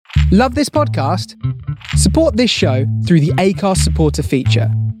Love this podcast? Support this show through the Acast supporter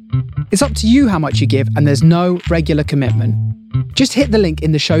feature. It's up to you how much you give, and there's no regular commitment. Just hit the link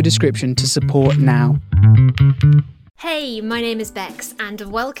in the show description to support now. Hey, my name is Bex, and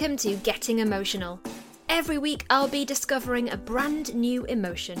welcome to Getting Emotional. Every week I'll be discovering a brand new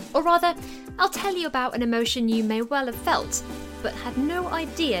emotion, or rather, I'll tell you about an emotion you may well have felt, but had no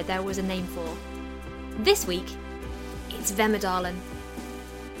idea there was a name for. This week, it's Vemidalen.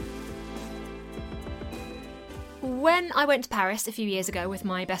 When I went to Paris a few years ago with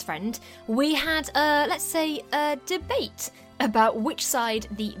my best friend, we had, a debate about which side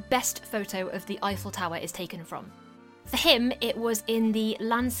the best photo of the Eiffel Tower is taken from. For him, it was in the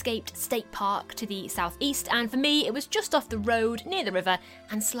landscaped state park to the southeast, and for me, it was just off the road, near the river,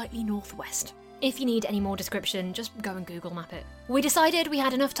 and slightly northwest. If you need any more description, just go and Google map it. We decided we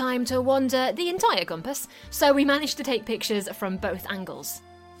had enough time to wander the entire compass, so we managed to take pictures from both angles.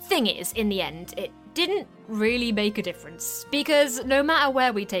 Thing is, in the end, it didn't really make a difference, because no matter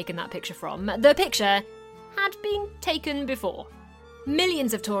where we'd taken that picture from, the picture had been taken before.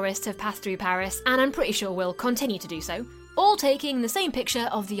 Millions of tourists have passed through Paris, and I'm pretty sure will continue to do so, all taking the same picture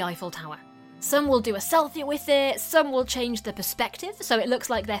of the Eiffel Tower. Some will do a selfie with it, some will change the perspective so it looks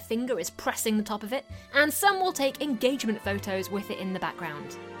like their finger is pressing the top of it, and some will take engagement photos with it in the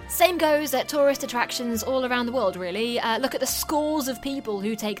background. Same goes at tourist attractions all around the world, really. Look at the scores of people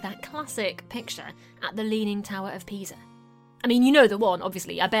who take that classic picture at the Leaning Tower of Pisa. I mean, you know the one,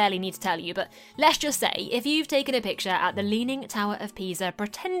 obviously, I barely need to tell you, but let's just say, if you've taken a picture at the Leaning Tower of Pisa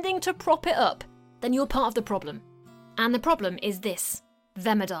pretending to prop it up, then you're part of the problem. And the problem is this: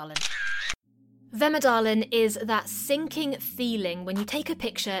 Vemidalen. Vemidalen is that sinking feeling when you take a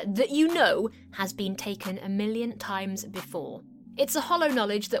picture that you know has been taken a million times before. It's a hollow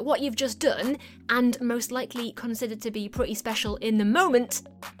knowledge that what you've just done, and most likely considered to be pretty special in the moment,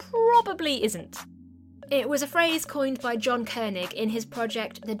 probably isn't. It was a phrase coined by John Koenig in his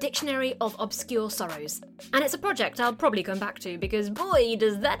project The Dictionary of Obscure Sorrows. And it's a project I'll probably come back to because boy,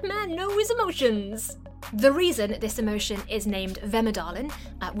 does that man know his emotions! The reason this emotion is named Vemidalen,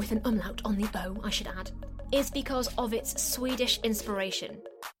 with an umlaut on the O, I should add, is because of its Swedish inspiration.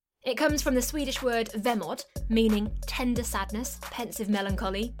 It comes from the Swedish word vemod, meaning tender sadness, pensive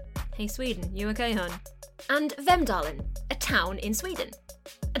melancholy. Hey Sweden, you okay, hon? And Vemdalen, a town in Sweden.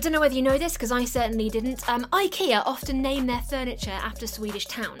 I don't know whether you know this, because I certainly didn't. IKEA often name their furniture after Swedish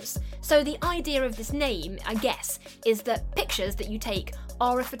towns. So the idea of this name, I guess, is that pictures that you take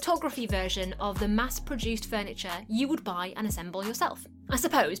are a photography version of the mass-produced furniture you would buy and assemble yourself. I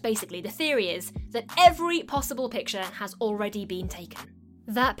suppose, basically, the theory is that every possible picture has already been taken.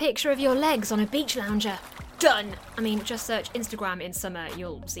 That picture of your legs on a beach lounger. Done! I mean, just search Instagram in summer,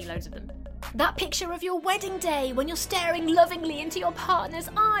 you'll see loads of them. That picture of your wedding day when you're staring lovingly into your partner's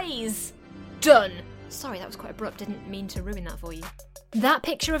eyes. Done! Sorry, that was quite abrupt, didn't mean to ruin that for you. That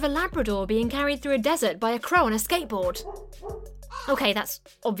picture of a Labrador being carried through a desert by a crow on a skateboard. Okay, that's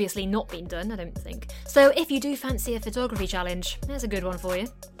obviously not been done, I don't think. So if you do fancy a photography challenge, there's a good one for you.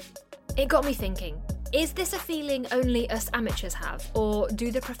 It got me thinking. Is this a feeling only us amateurs have, or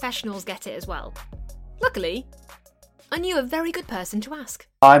do the professionals get it as well? Luckily, I knew a very good person to ask.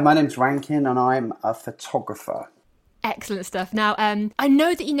 Hi, my name's Rankin and I'm a photographer. Excellent stuff. Now, I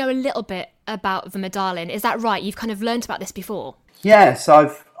know that you know a little bit about Vemidalen. Is that right? You've kind of learnt about this before? Yes,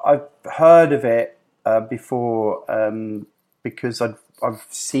 I've heard of it before because I've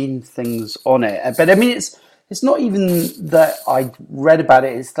seen things on it. But I mean, it's not even that I read about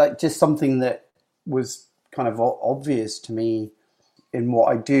it. It's like just something that was kind of obvious to me in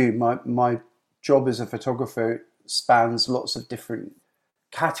what I do. My job as a photographer spans lots of different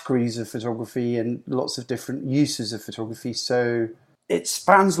categories of photography and lots of different uses of photography. So it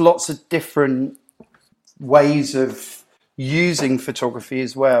spans lots of different ways of using photography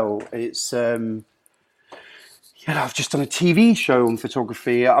as well. It's, I've just done a TV show on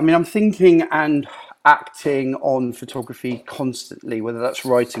photography. I mean, I'm thinking and acting on photography constantly, whether that's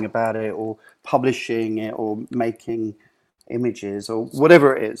writing about it or publishing it or making images or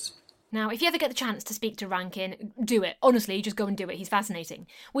whatever it is. Now, if you ever get the chance to speak to Rankin, do it. Honestly, just go and do it. He's fascinating.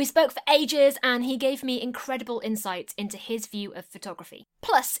 We spoke for ages and he gave me incredible insights into his view of photography.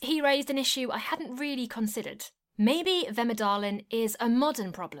 Plus, he raised an issue I hadn't really considered. Maybe Vemidalen is a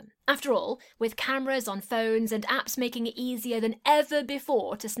modern problem. After all, with cameras on phones and apps making it easier than ever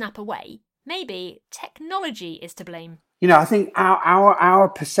before to snap away, maybe technology is to blame. You know, I think our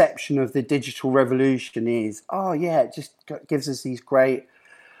perception of the digital revolution is, it just gives us these great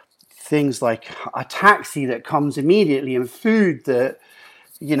things like a taxi that comes immediately and food that,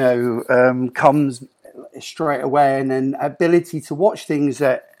 comes straight away, and then ability to watch things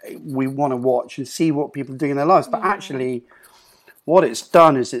at we want to watch and see what people are doing in their lives. But actually, what it's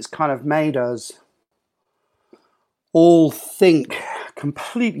done is it's kind of made us all think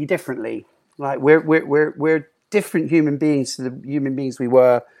completely differently. Like we're different human beings to the human beings we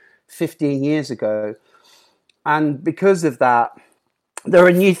were 15 years ago. And because of that, there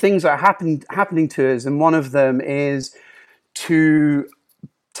are new things that are happening to us. And one of them is to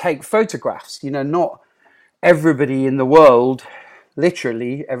take photographs. Not everybody in the world,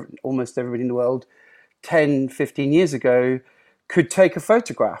 literally almost everybody in the world 10, 15 years ago could take a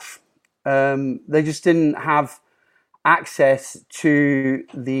photograph. They just didn't have access to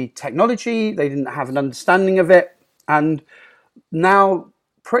the technology. They didn't have an understanding of it. And now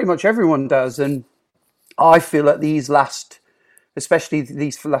pretty much everyone does. And I feel that especially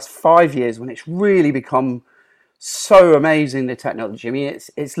these last 5 years, when it's really become so amazing, the technology. I mean,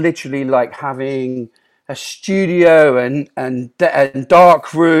 it's literally like having a studio and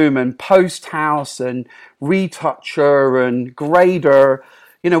dark room and post house and retoucher and grader.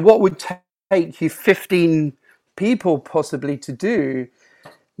 What would take you 15 people possibly to do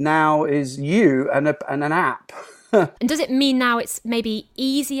now is you and an app. And does it mean now it's maybe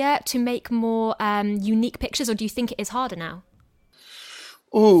easier to make more unique pictures, or do you think it is harder now?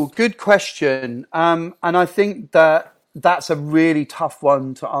 Oh, good question. And I think that's a really tough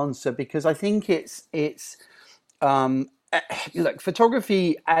one to answer, because I think it's look,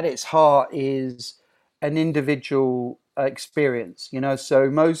 photography at its heart is an individual experience. So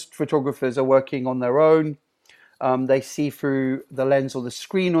most photographers are working on their own. They see through the lens or the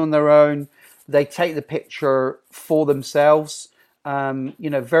screen on their own. They take the picture for themselves.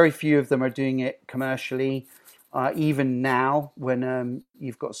 Very few of them are doing it commercially. Even now, when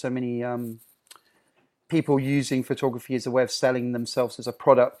you've got so many people using photography as a way of selling themselves as a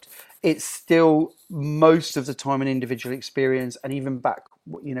product, it's still most of the time an individual experience. And even back,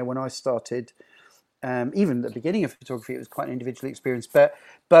 when I started, even at the beginning of photography, it was quite an individual experience. But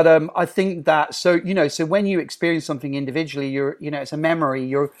I think that so when you experience something individually, it's a memory.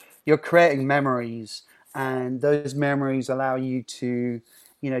 You're creating memories, and those memories allow you to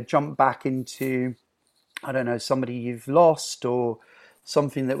jump back into, I don't know, somebody you've lost or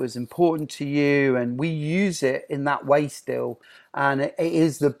something that was important to you. And we use it in that way still. And it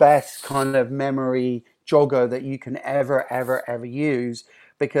is the best kind of memory jogger that you can ever use,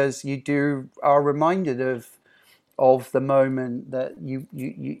 because you are reminded of the moment that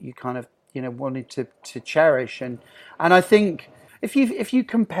you kind of, wanted to cherish. And I think if you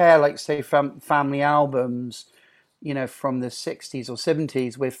compare, like, say, family albums, from the 60s or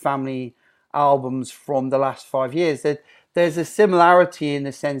 70s with family albums from the last 5 years, there's a similarity in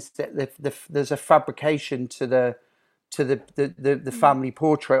the sense that there's a fabrication to the family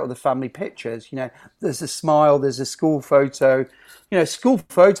portrait or the family pictures. There's a smile, there's a school photo. School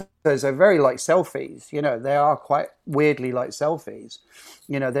photos are very like selfies. They are quite weirdly like selfies.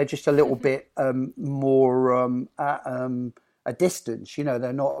 They're just a little bit more at a distance.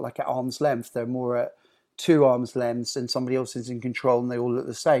 They're not like at arm's length. They're more at 2 arms lengths, and somebody else is in control, and they all look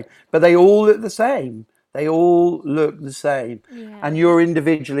the same. But they all look the same. They all look the same. Yeah. And your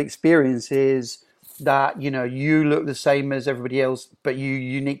individual experience is that, you look the same as everybody else, but you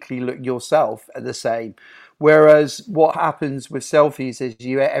uniquely look yourself the same. Whereas what happens with selfies is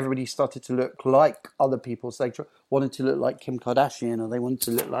everybody started to look like other people. So they wanted to look like Kim Kardashian, or they wanted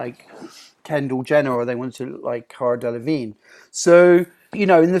to look like Kendall Jenner, or they wanted to look like Cara Delevingne. So,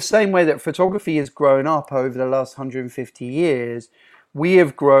 in the same way that photography has grown up over the last 150 years, we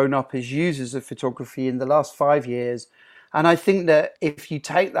have grown up as users of photography in the last 5 years. And I think that if you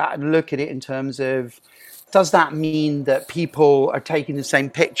take that and look at it in terms of, does that mean that people are taking the same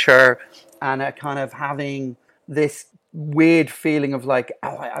picture and are kind of having this weird feeling of like,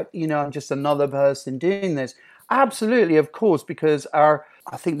 I'm just another person doing this? Absolutely, of course, because I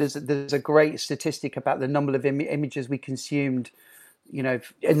think there's a great statistic about the number of images we consumed, in the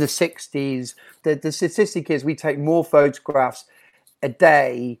 60s. The statistic is we take more photographs a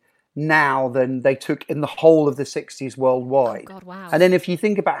day now than they took in the whole of the 60s worldwide. Oh God, wow. And then if you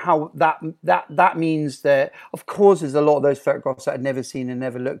think about how that means that, of course, there's a lot of those photographs that I'd never seen and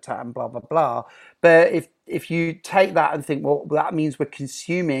never looked at and blah, blah, blah. But if you take that and think, well, that means we're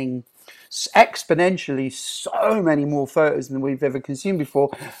consuming exponentially so many more photos than we've ever consumed before,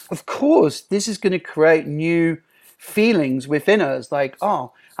 of course, this is going to create new feelings within us. Like,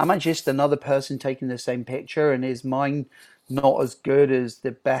 oh, am I just another person taking the same picture, and is mine not as good as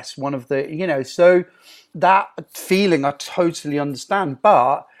the best one of the, so that feeling I totally understand.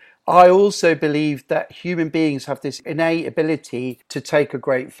 But I also believe that human beings have this innate ability to take a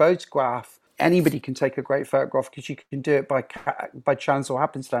great photograph. anybody can take a great photograph because you can do it by chance or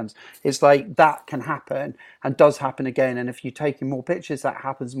happenstance. It's like that can happen and does happen again. And if you're taking more pictures, that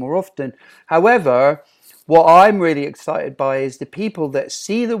happens more often. However, what I'm really excited by is the people that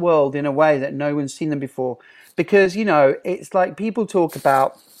see the world in a way that no one's seen them before. Because, it's like people talk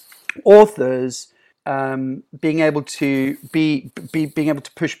about authors being able to being able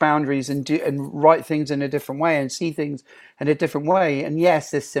to push boundaries and write things in a different way and see things in a different way. And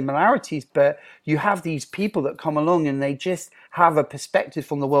yes, there's similarities, but you have these people that come along and they just have a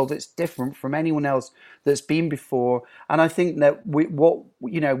perspective on the world that's different from anyone else that's been before. And I think that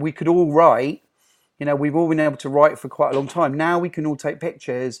we could all write. We've all been able to write for quite a long time. Now we can all take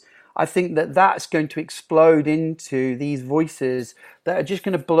pictures. I think that that's going to explode into these voices that are just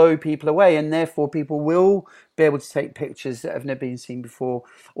going to blow people away, and therefore people will be able to take pictures that have never been seen before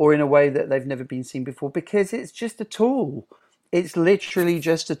or in a way that they've never been seen before, because it's just a tool. It's literally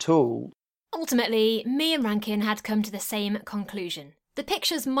just a tool. Ultimately, me and Rankin had come to the same conclusion. The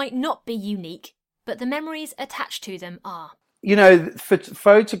pictures might not be unique, but the memories attached to them are. For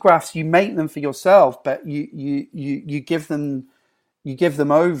photographs, you make them for yourself, but you give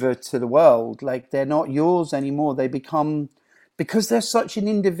them over to the world. Like, they're not yours anymore. They become, because they're such an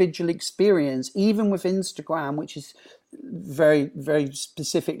individual experience, even with Instagram, which is very, very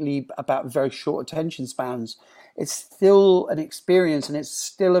specifically about very short attention spans. It's still an experience, and it's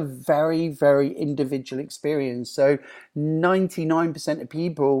still a very, very individual experience. So 99% of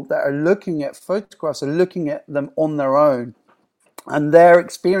people that are looking at photographs are looking at them on their own, and their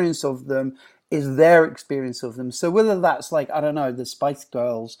experience of them is their experience of them. So whether that's like, I don't know, the Spice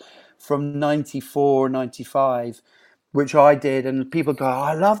Girls from 94, 95, which I did, and people go, oh,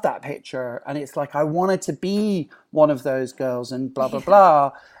 I love that picture. And it's like, I wanted to be one of those girls and blah, blah,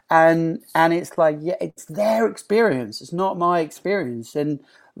 blah. And it's like, yeah, it's their experience. It's not my experience. And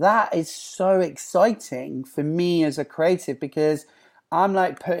that is so exciting for me as a creative, because I'm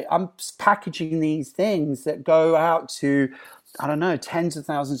packaging these things that go out to, I don't know, tens of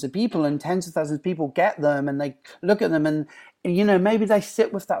thousands of people, and tens of thousands of people get them and they look at them, and maybe they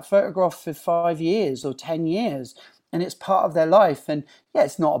sit with that photograph for 5 years or 10 years, and it's part of their life. And yeah,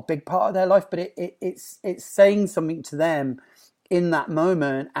 it's not a big part of their life, but it's saying something to them in that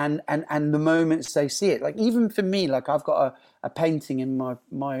moment and the moments they see it. Like, even for me, like, I've got a painting in my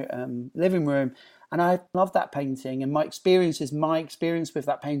living room, and I love that painting, and my experience is my experience with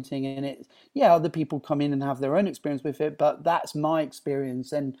that painting. And other people come in and have their own experience with it, but that's my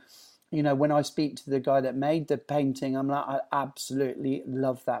experience. And, when I speak to the guy that made the painting, I'm like, I absolutely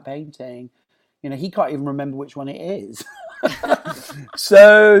love that painting. He can't even remember which one it is.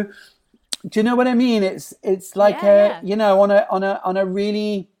 So, do you know what I mean? It's like on a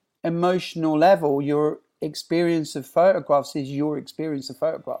really emotional level, your experience of photographs is your experience of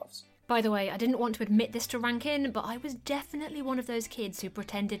photographs. By the way, I didn't want to admit this to Rankin, but I was definitely one of those kids who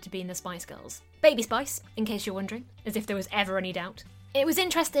pretended to be in the Spice Girls. Baby Spice, in case you're wondering, as if there was ever any doubt. It was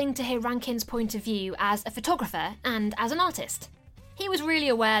interesting to hear Rankin's point of view as a photographer and as an artist. He was really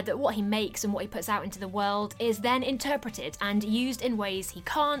aware that what he makes and what he puts out into the world is then interpreted and used in ways he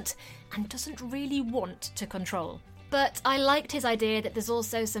can't and doesn't really want to control. But I liked his idea that there's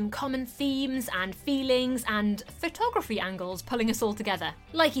also some common themes and feelings and photography angles pulling us all together.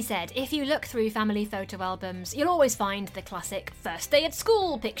 Like he said, if you look through family photo albums, you'll always find the classic first day at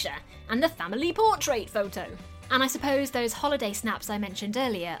school picture and the family portrait photo. And I suppose those holiday snaps I mentioned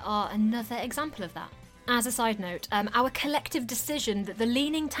earlier are another example of that. As a side note, our collective decision that the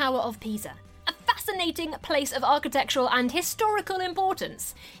Leaning Tower of Pisa, a fascinating place of architectural and historical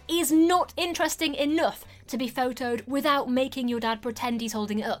importance, is not interesting enough to be photoed without making your dad pretend he's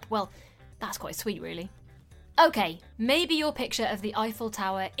holding it up. Well, that's quite sweet, really. Okay, maybe your picture of the Eiffel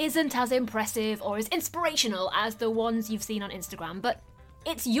Tower isn't as impressive or as inspirational as the ones you've seen on Instagram, but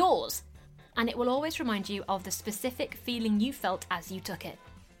it's yours, and it will always remind you of the specific feeling you felt as you took it.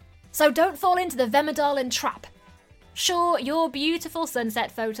 So don't fall into the Vemerdalen trap. Sure, your beautiful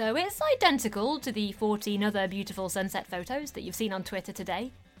sunset photo is identical to the 14 other beautiful sunset photos that you've seen on Twitter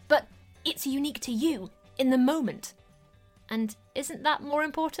today, but it's unique to you, in the moment. And isn't that more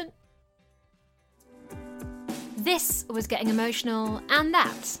important? This was Getting Emotional, and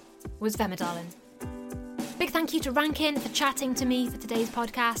that was Vemerdalen. Big thank you to Rankin for chatting to me for today's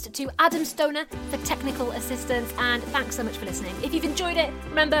podcast, to Adam Stoner for technical assistance, and thanks so much for listening. If you've enjoyed it,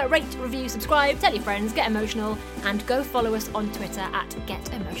 remember, rate, review, subscribe, tell your friends, get emotional, and go follow us on Twitter at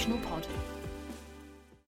GetEmotionalPod.